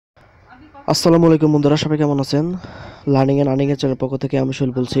আসসালামু আলাইকুম বন্ধুরা, সবাই কেমন আছেন? লার্নিং এন্ড আর্নিং এর চ্যানেল পক্ষ থেকে আমি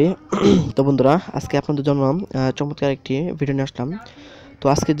সোহেল বলছি। তো বন্ধুরা, আজকে আপনাদের জন্য চমৎকার একটি ভিডিও নিয়ে আসলাম। তো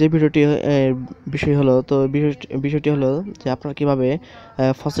আজকে যে ভিডিওটি বিষয় হলো, তো বিষয়টি হলো যে আপনারা কিভাবে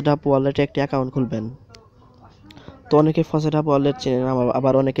ফসেট হাব ওয়ালেটে একটি অ্যাকাউন্ট খুলবেন। তো অনেকে ফসেট হাব ওয়ালেট চেনেন,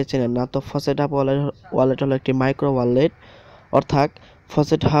 আবার অনেকে চেনেন না। তো ফসেট হাব ওয়ালেট হলো একটি মাইক্রো ওয়ালেট, অর্থাৎ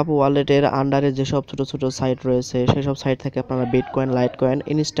ফসেট হাব ওয়ালেটের আন্ডারে যেসব ছোট ছোট সাইট রয়েছে সেসব সাইট থেকে আপনারা বিটকয়েন, লাইটকয়েন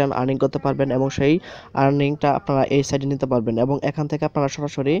ইনস্ট্যান্ট আর্নিং করতে পারবেন এবং সেই আর্নিংটা আপনারা এই সাইটে নিতে পারবেন এবং এখান থেকে আপনারা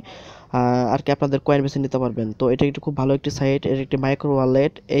সরাসরি আর কি আপনাদের কয়েন বেছে নিতে পারবেন। তো এটা একটি খুব ভালো একটি সাইট, এর একটি মাইক্রো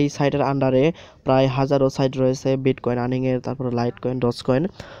ওয়ালেট। এই সাইটের আন্ডারে প্রায় হাজারো সাইট রয়েছে বিটকয়েন আর্নিংয়ের, তারপরে লাইটকয়েন, ডজকয়েন।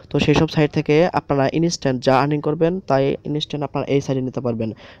 তো সেই সব সাইট থেকে আপনারা ইনস্ট্যান্ট যা আর্নিং করবেন তাই ইনস্ট্যান্ট আপনারা এই সাইটে নিতে পারবেন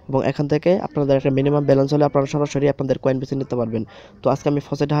এবং এখান থেকে আপনাদের একটা মিনিমাম ব্যালেন্স হলে আপনারা সরাসরি আপনাদের কয়েন বেছে নিতে পারবেন। তো আজকে আমি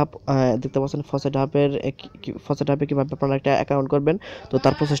ফসেট হাব দেখতে পাচ্ছেন, ফসেট হাবে কীভাবে আপনারা একটা অ্যাকাউন্ট করবেন, তো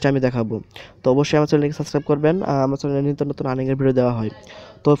তার প্রসেসটা আমি দেখাবো। তো অবশ্যই আমার চ্যানেলকে সাবস্ক্রাইব করবেন, আমার চ্যানেলে নিত্য নতুন আর্নিংয়ের ভিডিও দেওয়া হয়।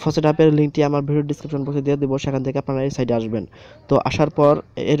 তো ফসেট হাবের লিঙ্কটি আমার ভিডিও ডিসক্রিপশন বক্সে দিয়ে দেবো, সেখান থেকে আপনারা এই সাইটে আসবেন। তো আসার পর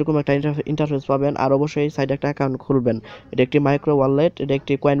এরকম একটা ইন্টারফেস পাবেন আর অবশ্যই এই সাইটে একটা অ্যাকাউন্ট খুলবেন। এটা একটি মাইক্রো ওয়ালেট, এটা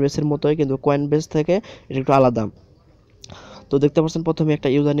একটি কয়েন বেসের মতোই, কিন্তু কয়েন বেস থেকে এটা একটু আলাদা। তো দেখতে পাচ্ছেন প্রথমে একটা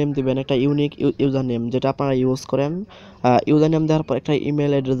ইউজার নেম দিবেন, একটা ইউনিক ইউজার নেম যেটা আপনারা ইউজ করেন। ইউজার নেম দেওয়ার পর একটা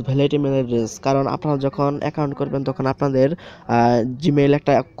email address, valid email address, কারণ আপনারা যখন অ্যাকাউন্ট করবেন তখন আপনাদের জিমেইল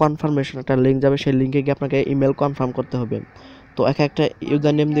একটা কনফার্মেশন একটা লিঙ্ক যাবে, সেই লিঙ্কে গিয়ে আপনাকে ইমেল কনফার্ম করতে হবে। তো একটা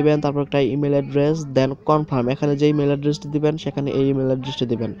ইউজার নেম দিবেন, তারপর একটা ইমেল অ্যাড্রেস, দেন কনফার্ম। এখানে যে ইমেল অ্যাড্রেসটি দিবেন সেখানে এই ইমেল অ্যাড্রেসটি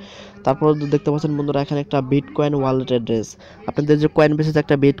দিবেন। তারপর দেখতে পাচ্ছেন বন্ধুরা, এখানে একটা বিটকয়েন ওয়ালেট অ্যাড্রেস, আপনাদের যে কয়েন বেসে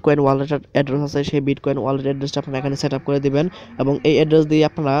একটা বিটকয়েন ওয়ালেট অ্যাড্রেস আছে, সেই বিটকয়েন ওয়ালেট অ্যাড্রেসটা আপনারা এখানে সেট আপ করে দিবেন এবং এই অ্যাড্রেস দিয়ে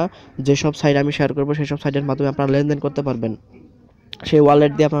আপনারা যেসব সাইট আমি শেয়ার করবো সেই সব সাইটের মাধ্যমে আপনারা লেনদেন করতে পারবেন। সেই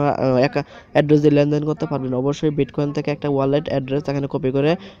ওয়ালেট দিয়ে আপনারা অ্যাড্রেস দিয়ে লেনদেন করতে পারবেন। অবশ্যই বিটকয়েন থেকে একটা ওয়ালেট অ্যাড্রেস এখানে কপি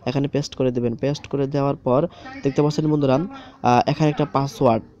করে এখানে পেস্ট করে দেবেন। পেস্ট করে দেওয়ার পর দেখতে পাচ্ছেন বন্ধুরা, এখানে একটা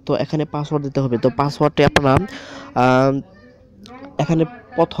পাসওয়ার্ড, তো এখানে পাসওয়ার্ড দিতে হবে। তো পাসওয়ার্ডটি আপনারা এখানে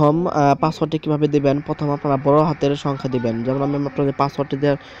প্রথম পাসওয়ার্ডটি কীভাবে দেবেন, প্রথম আপনারা বড় হাতের সংখ্যা দিবেন। যেমন আমি আপনাদের পাসওয়ার্ডটি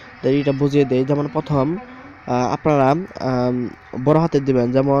দেওয়ার এটা বুঝিয়ে দিই। যেমন প্রথম আপনারা বড় হাতের দিবেন,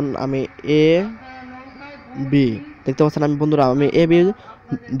 যেমন আমি এ বি, দেখতে পাচ্ছেন আমি বন্ধুরা আমি এ বি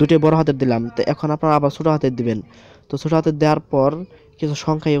দুটি বড় হাতের দিলাম। তো এখন আপনারা আবার ছোটো হাতের দিবেন। তো ছোটো হাতের দেওয়ার পর কিছু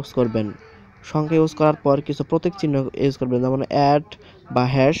সংখ্যা ইউজ করবেন। সংখ্যা ইউজ করার পর কিছু প্রতীক চিহ্ন ইউজ করবেন, যেমন অ্যাড বা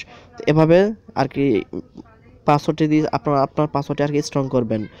হ্যাশ। এভাবে আর কি পাসওয়ার্ডটি দিয়ে আপনার পাসওয়ার্ডটি আর কি স্ট্রং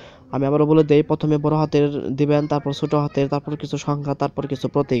করবেন। আমি আবারও বলে দেই, প্রথমে বড় হাতের দিবেন, তারপর ছোটো হাতের, তারপর কিছু সংখ্যা, তারপর কিছু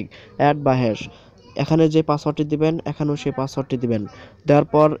প্রতীক, অ্যাড বা হ্যাশ। এখানে যে পাসওয়ার্ডটি দিবেন এখানেও সেই পাসওয়ার্ডটি দিবেন। দেওয়ার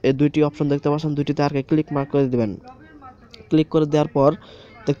পর এই দুইটি অপশন দেখতে পাচ্ছেন, দুইটিতে আর কি ক্লিক মার্ক করে দিবেন। ক্লিক করে দেওয়ার পর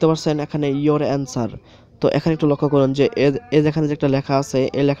দেখতে পাচ্ছেন এখানে ইয়োর অ্যান্সার। তো এখানে একটু লক্ষ্য করুন যে এখানে যে একটা লেখা আছে,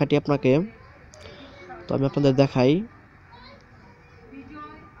 এই লেখাটি আপনাকে, তো আমি আপনাদের দেখাই।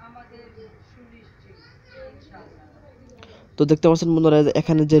 তো দেখতে পাচ্ছেন বন্ধুরা,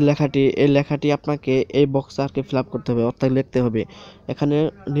 এখানে যে লেখাটি, এই লেখাটি আপনাকে এই বক্সে আর কি ফিল আপ করতে হবে, অর্থাৎ লিখতে হবে। এখানে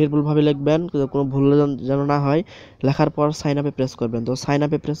নির্ভুলভাবে লিখবেন, কোনো ভুল যেন না হয়। লেখার পর সাইন আপে প্রেস করবেন। তো সাইন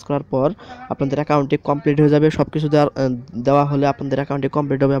আপে প্রেস করার পর আপনাদের অ্যাকাউন্টটি কমপ্লিট হয়ে যাবে। সব কিছু দেওয়া হলে আপনাদের অ্যাকাউন্টটি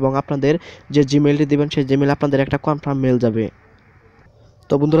কমপ্লিট হবে এবং আপনাদের যে জিমেইলটি দিবেন সেই জিমেইল আপনাদের একটা কনফার্ম মেল যাবে।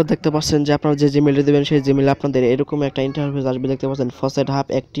 তো বন্ধুরা দেখতে পাচ্ছেন যে আপনারা যে জিমেইলটি দেবেন সেই জিমেইলে আপনাদের এরকম একটা ইন্টারফেস আসবে। দেখতে পাচ্ছেন faucet hub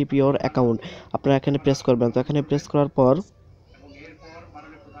active your account, আপনারা এখানে প্রেস করবেন। তো এখানে প্রেস করার পর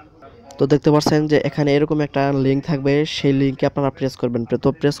তো দেখতে পাচ্ছেন যে এখানে এরকম একটা লিঙ্ক থাকবে, সেই লিঙ্কে আপনারা প্রেস করবেন। তো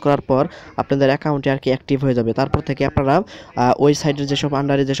প্রেস করার পর আপনাদের অ্যাকাউন্টটি আর কি অ্যাক্টিভ হয়ে যাবে। তারপর থেকে আপনারা ওই সাইডের যেসব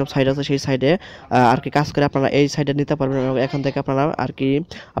আন্ডারে যেসব সাইট আছে সেই সাইডে আর কি কাজ করে আপনারা এই সাইডে নিতে পারবেন এবং এখান থেকে আপনারা আর কি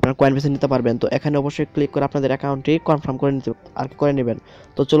আপনার কয়েন বেছে নিতে পারবেন। তো এখানে অবশ্যই ক্লিক করে আপনাদের অ্যাকাউন্টটি কনফার্ম করে নিতে আর কি করে নেবেন।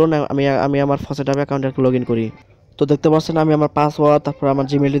 তো চলুন আমি আমার ফসেট হাব অ্যাকাউন্টে লগ ইন করি। তো দেখতে পাচ্ছেন আমি আমার পাসওয়ার্ড তারপর আমার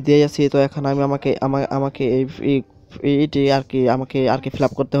জিমেইলটি দিয়ে আছি। তো এখন আমি আমাকে এইটি আর কি ফিল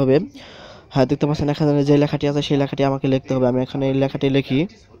আপ করতে হবে। হ্যাঁ, দেখতে পাচ্ছেন এখানে যে লেখাটি আছে সেই লেখাটি আমাকে লিখতে হবে। আমি এখানে এই লেখাটি লিখি।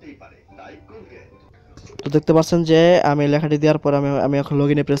 তো দেখতে পাচ্ছেন যে আমি লেখাটি দেওয়ার পর আমি এখন লগ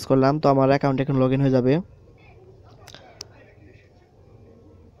ইনে প্রেস করলাম। তো আমার অ্যাকাউন্ট এখন লগ ইন হয়ে যাবে।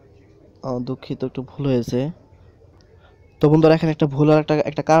 দুঃখিত, একটু ভুল হয়েছে। তো বন্ধুরা এখানে একটা ভুল আর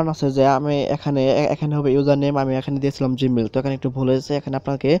একটা কারণ আছে যে আমি এখানে হবে ইউজার নেম, আমি এখানে দিয়েছিলাম জিমেল। তো এখানে একটু ভুল হয়েছে। এখানে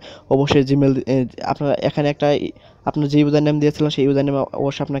আপনাকে অবশ্যই জিমেল, আপনার এখানে একটা আপনার যে ইউজার নেম দিয়েছিলেন সেই ইউজার নেম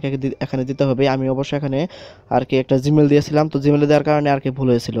অবশ্যই আপনাকে এখানে দিতে হবে। আমি অবশ্যই এখানে আর কি একটা জিমেল দিয়েছিলাম, তো জিমেল দেওয়ার কারণে আর কি ভুল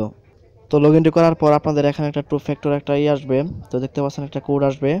হয়েছিল। তো লগ ইনটি করার পর আপনাদের এখানে একটা টু ফ্যাক্টর একটা আসবে। তো দেখতে পাচ্ছেন একটা কোড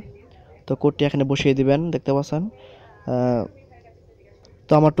আসবে, তো কোডটি এখানে বসিয়ে দিবেন। দেখতে পাচ্ছেন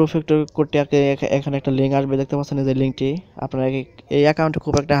তো আমার টু ফ্যাক্টর কোডটি আর কি এখানে একটা লিঙ্ক আসবে, দেখতে পাচ্ছেন এই যে লিঙ্কটি। আপনারা এই অ্যাকাউন্টে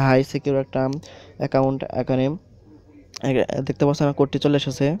খুব একটা হাই সিকিউর একটা অ্যাকাউন্ট। এখানে দেখতে পাচ্ছেন কোডটি চলে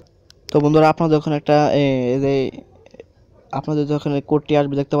এসেছে। তো বন্ধুরা আপনারা যখন একটা এই যে আপনাদের যখন এই কোডটি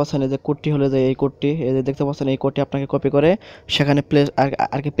আসবে, দেখতে পাচ্ছেন এই যে কোডটি হলো যে এই কোডটি, এই যে দেখতে পাচ্ছেন এই কোডটি আপনাকে কপি করে সেখানে প্লেস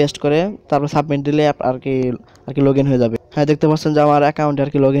আর কি পেস্ট করে তারপর সাবমিট দিলে আর কি লগ ইন হয়ে যাবে। হ্যাঁ, দেখতে পাচ্ছেন যে আমার অ্যাকাউন্টে আর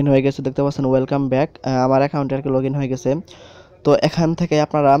কি লগ ইন হয়ে গেছে। দেখতে পাচ্ছেন ওয়েলকাম ব্যাক, আমার অ্যাকাউন্টে আর কি লগ ইন হয়ে গেছে। তো এখান থেকে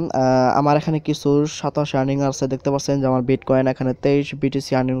আপনারা আমার এখানে কিছু 27 আর্নিং আছে। দেখতে পাচ্ছেন যে আমার বিটকয়েন এখানে 23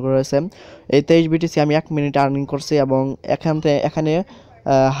 বিটিসি আর্নিং রয়েছে। এই 23 বিটিসি আমি 1 মিনিটে আর্নিং করছি, এবং এখানে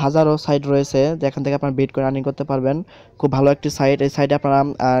হাজারো সাইট রয়েছে যেখান থেকে আপনারা বিটকয়েন আর্নিং করতে পারবেন। খুব ভালো একটি সাইট। এই সাইটে আপনারা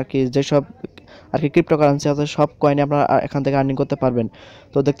আর কি যেসব আর কি ক্রিপ্টোকারেন্সি আছে সব কয়েনে আপনারা এখান থেকে আর্নিং করতে পারবেন।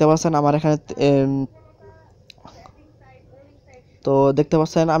 তো দেখতে পাচ্ছেন আমার এখানে তো দেখতে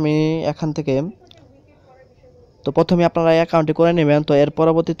পাচ্ছেন আমি এখান থেকে, তো প্রথমে আপনারা এই অ্যাকাউন্টটি করে নেবেন। তো এর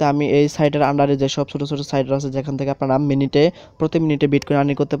পরবর্তীতে আমি এই সাইটের আন্ডারে যে সব ছোটো ছোটো সাইট আছে যেখান থেকে আপনারা প্রতি মিনিটে বিটকয়েন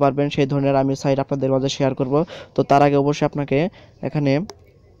আর্নিং করতে পারবেন, সেই ধরনের আমি সাইট আপনাদের মাঝে শেয়ার করব। তো তার আগে অবশ্যই আপনাকে এখানে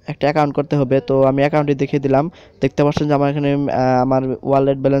একটা অ্যাকাউন্ট করতে হবে। তো আমি অ্যাকাউন্টটি দেখিয়ে দিলাম। দেখতে পাচ্ছেন যে আমার এখানে আমার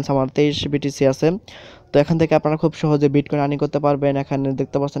ওয়ালেট ব্যালেন্স আমার 23 বিটিসি আছে। তো এখান থেকে আপনারা খুব সহজে বিটকয়েন আর্নিং করতে পারবেন। এখানে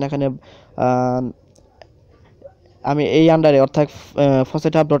দেখতে পাচ্ছেন এখানে আমি এই আন্ডারে অর্থাৎ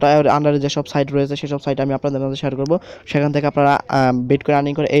ফসেট হাব ডট আইওর আন্ডারে যেসব সাইট রয়েছে সেসব সাইট আমি আপনাদের মধ্যে শেয়ার করব। সেখান থেকে আপনারা বিটকয়েন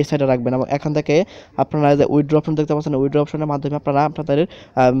আর্নিং করে এই সাইটে রাখবেন, এবং এখান থেকে আপনারা যে উইথড্র অপশন দেখতে পাচ্ছেন, উইথড্র অপশনের মাধ্যমে আপনারা আপনাদের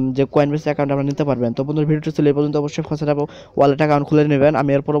যে কয়েনবেস অ্যাকাউন্ট আপনারা নিতে পারবেন। তো বন্ধুর ভিডিওটি ছিল এই পর্যন্ত। অবশ্যই ফসেট হাব ওয়ালেট অ্যাকাউন্ট খুলে নেবেন। আমি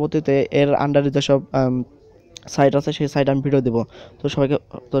এর পরবর্তীতে এর আন্ডারে যেসব সাইট আছে সেই সাইট আমি ভিডিও দেবো।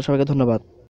 তো সবাইকে ধন্যবাদ।